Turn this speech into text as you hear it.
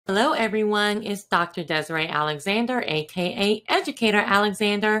everyone. It's Dr. Desiree Alexander, aka Educator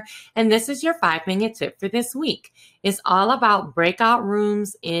Alexander, and this is your 5-minute tip for this week. It's all about breakout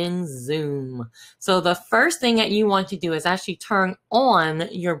rooms in Zoom. So the first thing that you want to do is actually turn on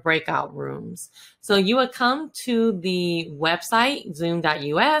your breakout rooms. So you would come to the website,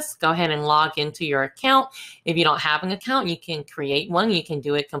 zoom.us, go ahead and log into your account. If you don't have an account, you can create one. You can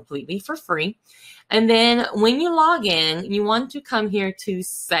do it completely for free. And then when you log in, you want to come here to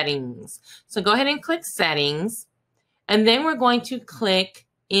settings. So go ahead and click settings. And then we're going to click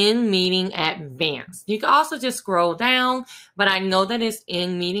in meeting advanced. You can also just scroll down, but I know that it's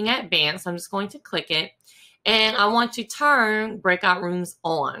in meeting advanced. I'm just going to click it. And I want to turn breakout rooms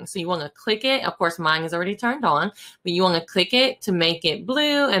on. So you want to click it. Of course, mine is already turned on, but you want to click it to make it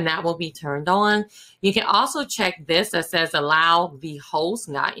blue, and that will be turned on. You can also check this that says allow the host,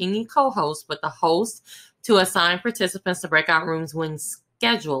 not any co-host, but the host to assign participants to breakout rooms when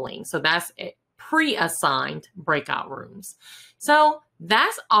scheduling. So that's pre-assigned breakout rooms. So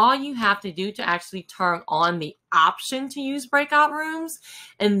that's all you have to do to actually turn on the option to use breakout rooms.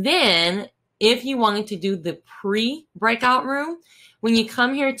 And then if you wanted to do the pre-breakout room, when you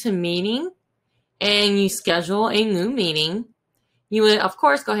come here to meeting and you schedule a new meeting, you would, of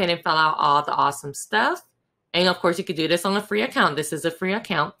course, go ahead and fill out all the awesome stuff. And of course, you could do this on a free account. This is a free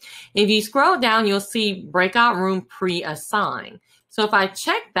account. If you scroll down, you'll see breakout room pre-assigned. So if I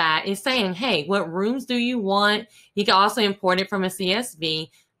check that, it's saying, hey, what rooms do you want? You can also import it from a CSV,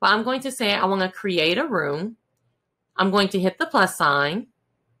 but I'm going to say I want to create a room. I'm going to hit the plus sign.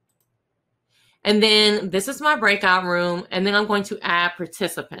 And then this is my breakout room, and then I'm going to add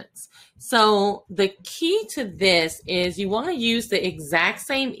participants. So the key to this is you want to use the exact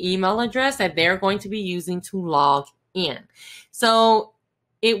same email address that they're going to be using to log in. So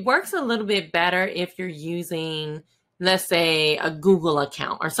it works a little bit better if you're using, let's say, a Google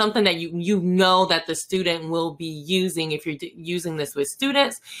account or something that you know that the student will be using if you're using this with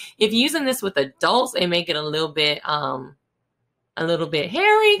students. If you're using this with adults, it may get a little bit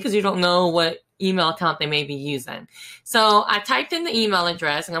hairy because you don't know what email account they may be using. So I typed in the email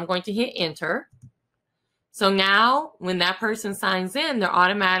address and I'm going to hit enter. So now when that person signs in, they're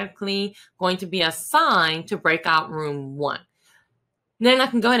automatically going to be assigned to breakout room 1. Then I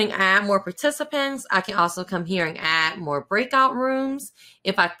can go ahead and add more participants. I can also come here and add more breakout rooms.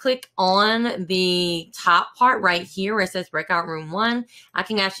 If I click on the top part right here where it says breakout room 1, I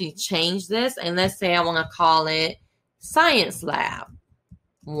can actually change this. And let's say I want to call it Science Lab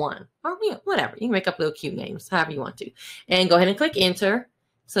 1, or whatever. You can make up little cute names, however you want to. And go ahead and click enter.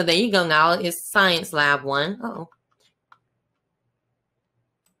 So there you go. Now it's Science Lab 1. Uh-oh.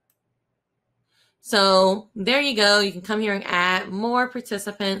 So there you go. You can come here and add more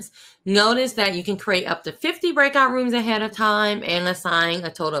participants. Notice that you can create up to 50 breakout rooms ahead of time and assign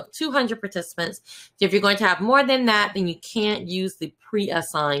a total of 200 participants. So if you're going to have more than that, then you can't use the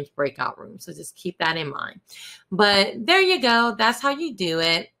pre-assigned breakout room. So just keep that in mind. But there you go. That's how you do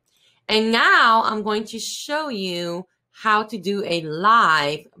it. And now I'm going to show you how to do a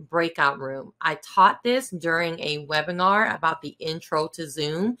live breakout room. I taught this during a webinar about the intro to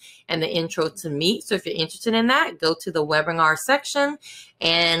Zoom and the intro to Meet. So if you're interested in that, go to the webinar section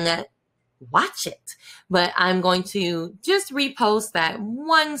and watch it. But I'm going to just repost that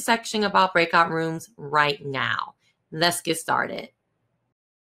one section about breakout rooms right now. Let's get started.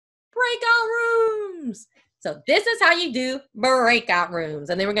 Breakout rooms. So this is how you do breakout rooms.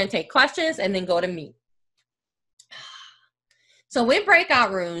 And then we're going to take questions and then go to Meet. So with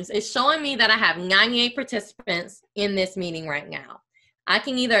breakout rooms, it's showing me that I have 98 participants in this meeting right now. I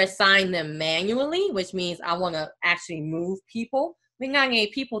can either assign them manually, which means I want to actually move people. With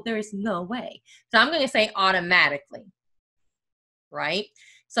 98 people, there is no way. So I'm going to say automatically, right?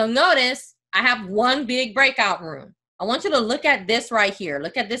 So notice I have one big breakout room. I want you to look at this right here.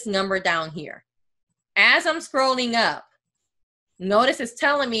 Look at this number down here. As I'm scrolling up, notice it's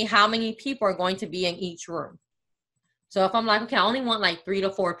telling me how many people are going to be in each room. So if I'm like, okay, I only want like 3 to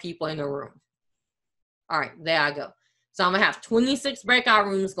 4 people in a room. All right, there I go. So I'm gonna have 26 breakout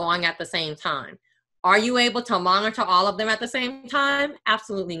rooms going at the same time. Are you able to monitor all of them at the same time?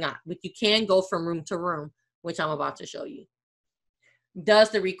 Absolutely not, but you can go from room to room, which I'm about to show you.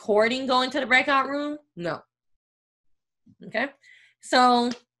 Does the recording go into the breakout room? No. Okay, so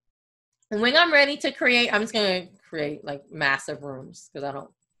when I'm ready to create, I'm just gonna create like massive rooms because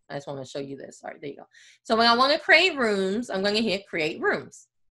I just want to show you this. All right, there you go. So when I want to create rooms, I'm going to hit create rooms.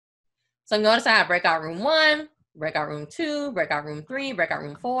 So notice I have breakout room 1, breakout room 2, breakout room 3, breakout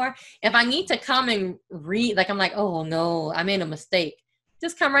room 4. If I need to come and read, like I'm like, oh no, I made a mistake.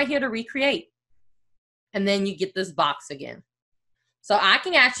 Just come right here to recreate. And then you get this box again. So I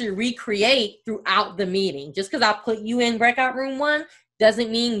can actually recreate throughout the meeting. Just because I put you in breakout room 1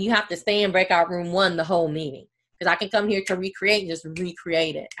 doesn't mean you have to stay in breakout room 1 the whole meeting. Because I can come here to recreate and just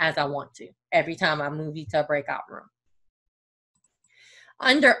recreate it as I want to every time I move you to a breakout room.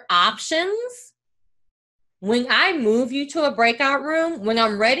 Under options, when I move you to a breakout room, when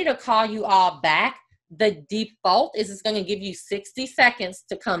I'm ready to call you all back, the default is it's going to give you 60 seconds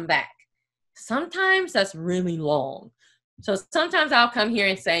to come back. Sometimes that's really long. So sometimes I'll come here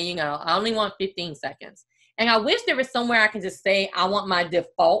and say, you know, I only want 15 seconds. And I wish there was somewhere I can just say, I want my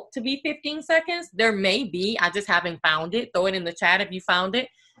default to be 15 seconds. There may be, I just haven't found it. Throw it in the chat if you found it,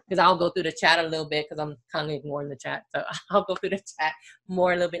 because I'll go through the chat a little bit because I'm kind of ignoring the chat. So I'll go through the chat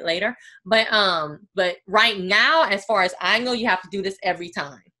more a little bit later. But right now, as far as I know, you have to do this every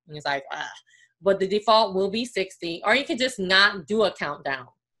time. And it's like, but the default will be 60, or you can just not do a countdown.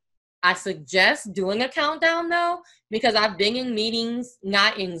 I suggest doing a countdown though, because I've been in meetings,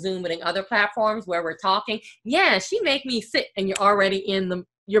 not in Zoom, but in other platforms where we're talking. Yeah, she make me sit and you're already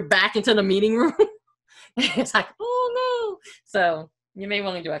you're back into the meeting room. It's like, oh no. So you may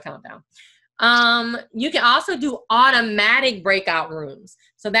want to do a countdown. You can also do automatic breakout rooms.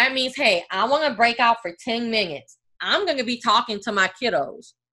 So that means, hey, I want to break out for 10 minutes. I'm going to be talking to my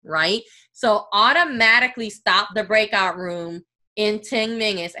kiddos, right? So automatically stop the breakout room in 10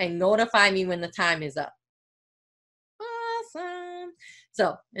 minutes and notify me when the time is up. Awesome.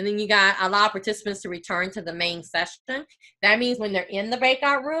 So, and then you got allow participants to return to the main session. That means when they're in the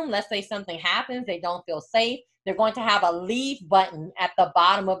breakout room, let's say something happens, they don't feel safe, they're going to have a leave button at the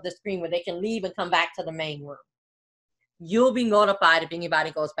bottom of the screen where they can leave and come back to the main room. You'll be notified if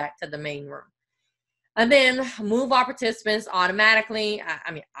anybody goes back to the main room. And then move our participants automatically. I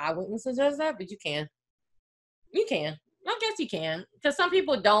mean, I wouldn't suggest that, but you can. You can. I guess you can, because some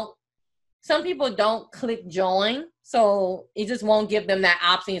people don't click join, so it just won't give them that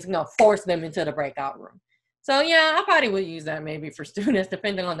option. It's going to force them into the breakout room. So yeah, I probably would use that maybe for students,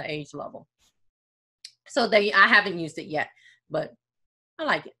 depending on the age level. So I haven't used it yet, but I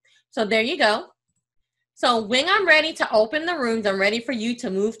like it. So there you go. So when I'm ready to open the rooms, I'm ready for you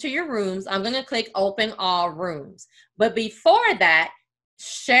to move to your rooms. I'm going to click open all rooms. But before that,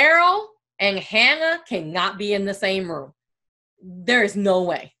 Cheryl and Hannah cannot be in the same room. There is no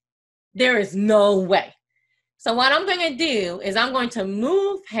way. There is no way. So what I'm going to do is I'm going to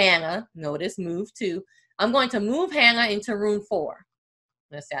move Hannah. Notice move to. I'm going to move Hannah into room 4.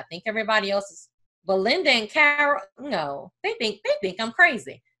 Let's see. I think everybody else is. Belinda and Carol. No, they think I'm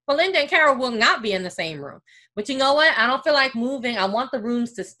crazy. Belinda and Carol will not be in the same room. But you know what? I don't feel like moving. I want the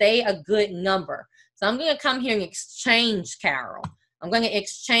rooms to stay a good number. So I'm going to come here and exchange Carol. I'm going to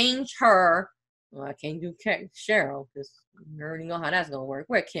exchange her. Well, I can't do Cheryl because you already know how that's going to work.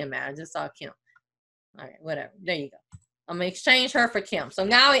 Where Kim at? I just saw Kim. All right, whatever. There you go. I'm going to exchange her for Kim. So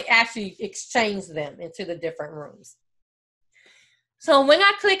now it actually exchanged them into the different rooms. So when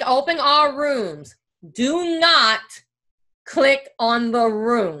I click open all rooms, do not click on the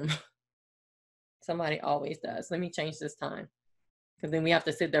room. Somebody always does. Let me change this time, because then we have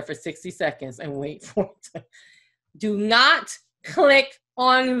to sit there for 60 seconds and wait for it to. Do not click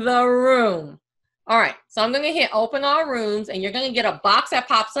on the room. All right, so I'm going to hit open all rooms, and you're going to get a box that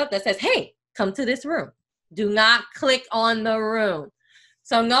pops up that says, hey, come to this room. Do not click on the room.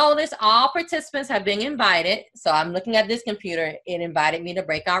 So notice all participants have been invited. So I'm looking at this computer. It invited me to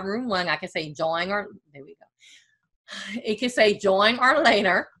breakout room 1. I can say join or, there we go. It can say join or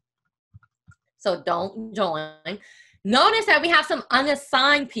later. So don't join. Notice that we have some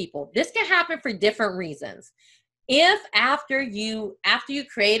unassigned people. This can happen for different reasons. If after you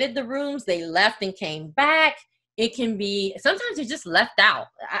created the rooms, they left and came back, it can be, sometimes you just left out.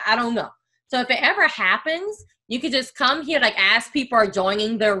 I don't know. So if it ever happens, you can just come here, like as people are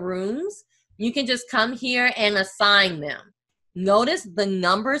joining their rooms, you can just come here and assign them. Notice the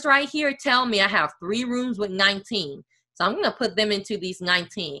numbers right here tell me I have 3 rooms with 19. So I'm going to put them into these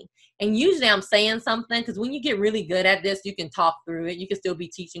 19. And usually I'm saying something, because when you get really good at this, you can talk through it. You can still be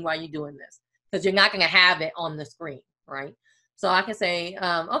teaching while you're doing this, because you're not going to have it on the screen, right? So I can say,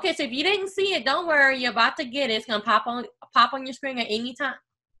 okay, so if you didn't see it, don't worry, you're about to get it. It's going to pop on your screen at any time,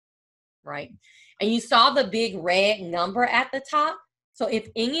 right? And you saw the big red number at the top. So if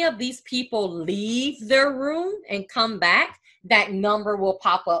any of these people leave their room and come back, that number will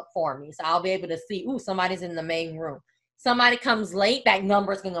pop up for me. So I'll be able to see, ooh, somebody's in the main room. Somebody comes late, that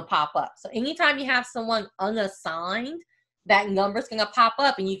number is going to pop up. So anytime you have someone unassigned, that number is going to pop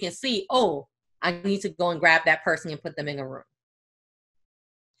up and you can see, oh, I need to go and grab that person and put them in a room.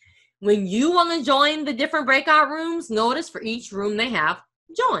 When you want to join the different breakout rooms, notice for each room they have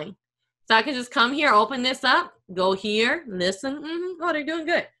join. So I can just come here, open this up. Go here, listen. Oh, they're doing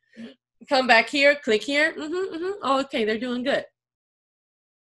good. Come back here, click here. Oh, okay, they're doing good.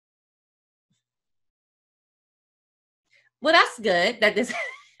 Well, that's good that this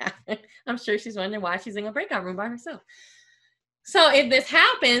happened. I'm sure she's wondering why she's in a breakout room by herself. So if this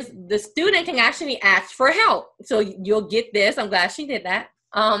happens, the student can actually ask for help. So you'll get this. I'm glad she did that.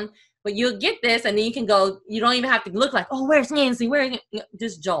 But you'll get this, and then you can go. You don't even have to look like, oh, where's Nancy? Where?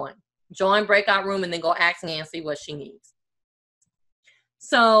 Just join breakout room, and then go ask Nancy what she needs.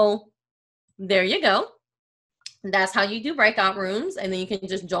 So there you go. That's how you do breakout rooms, and then you can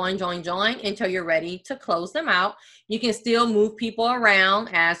just join until you're ready to close them out. You can still move people around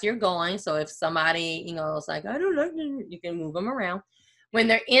as you're going. So if somebody, is like, I don't know, you can move them around. When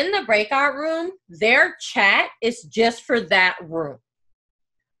they're in the breakout room, their chat is just for that room.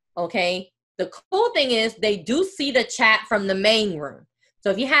 Okay. The cool thing is they do see the chat from the main room. So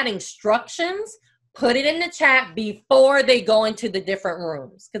if you had instructions, put it in the chat before they go into the different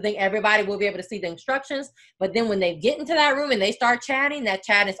rooms, because then everybody will be able to see the instructions. But then when they get into that room and they start chatting, that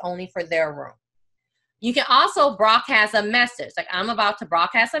chat is only for their room. You can also broadcast a message. Like I'm about to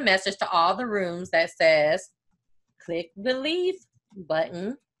broadcast a message to all the rooms that says, click the leave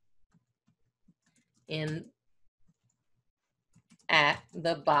button at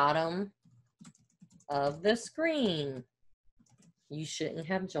the bottom of the screen. You shouldn't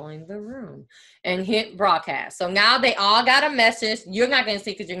have joined the room, and hit broadcast. So now they all got a message. You're not going to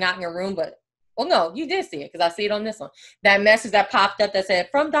see because you're not in your room, but, oh no, you did see it because I see it on this one. That message that popped up that said,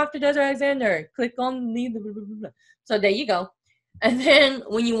 from Dr. Desiree Alexander, click on leave. Blah, blah, blah. So there you go. And then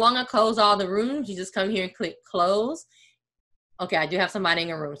when you want to close all the rooms, you just come here and click close. Okay, I do have somebody in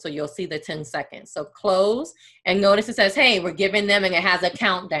a room, so you'll see the 10 seconds. So close, and notice it says, hey, we're giving them, and it has a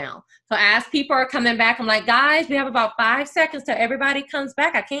countdown. So as people are coming back, I'm like, guys, we have about 5 seconds till everybody comes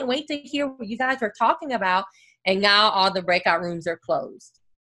back. I can't wait to hear what you guys are talking about. And now all the breakout rooms are closed.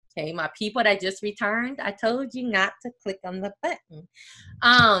 Okay, my people that just returned, I told you not to click on the button.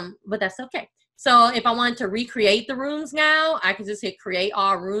 But that's okay. So if I wanted to recreate the rooms now, I can just hit create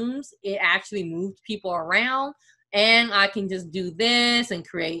all rooms. It actually moved people around. And I can just do this and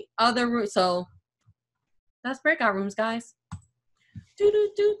create other rooms. So that's breakout rooms, guys.